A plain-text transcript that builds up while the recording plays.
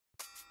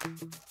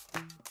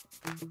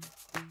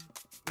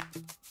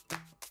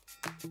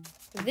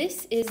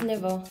This is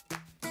Nevo.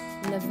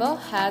 Nevo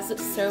has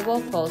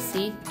cerebral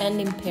palsy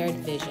and impaired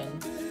vision.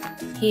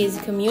 He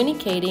is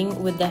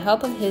communicating with the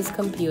help of his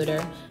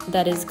computer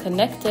that is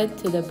connected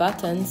to the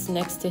buttons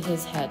next to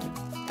his head.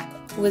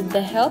 With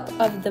the help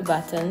of the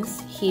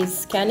buttons, he is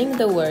scanning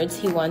the words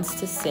he wants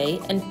to say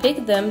and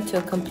pick them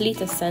to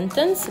complete a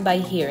sentence by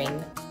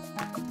hearing.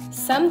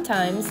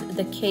 Sometimes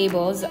the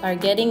cables are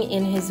getting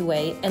in his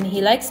way and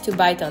he likes to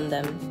bite on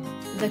them.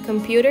 The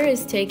computer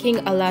is taking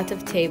a lot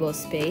of table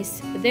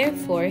space,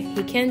 therefore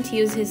he can't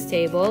use his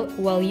table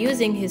while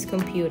using his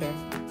computer.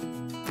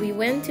 We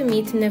went to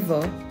meet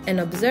Nevo and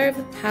observe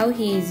how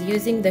he is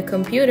using the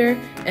computer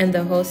and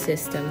the whole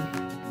system.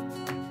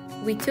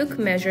 We took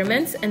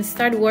measurements and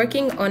started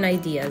working on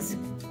ideas.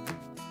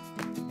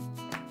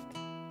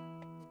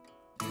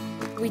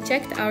 We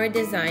checked our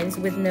designs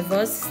with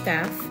Nevo's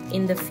staff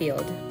in the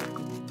field.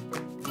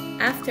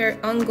 After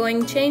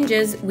ongoing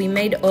changes, we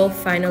made all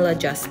final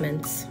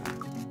adjustments.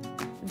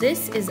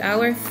 This is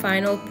our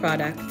final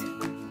product,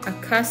 a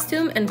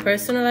custom and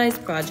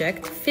personalized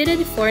project fitted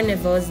for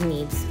Nevo's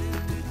needs.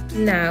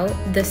 Now,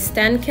 the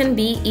stand can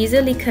be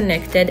easily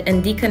connected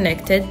and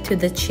deconnected to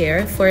the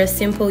chair for a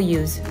simple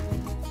use.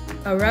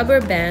 A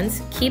rubber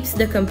band keeps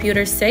the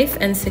computer safe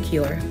and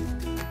secure.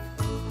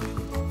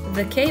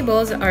 The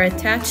cables are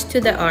attached to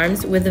the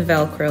arms with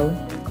Velcro.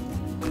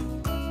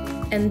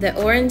 And the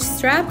orange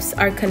straps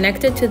are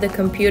connected to the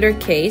computer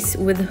case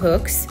with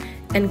hooks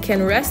and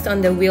can rest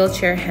on the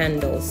wheelchair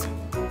handles.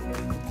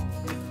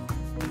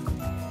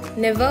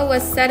 Nevo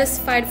was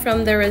satisfied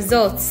from the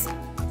results,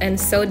 and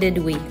so did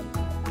we.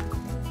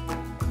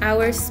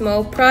 Our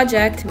small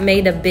project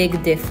made a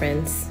big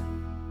difference.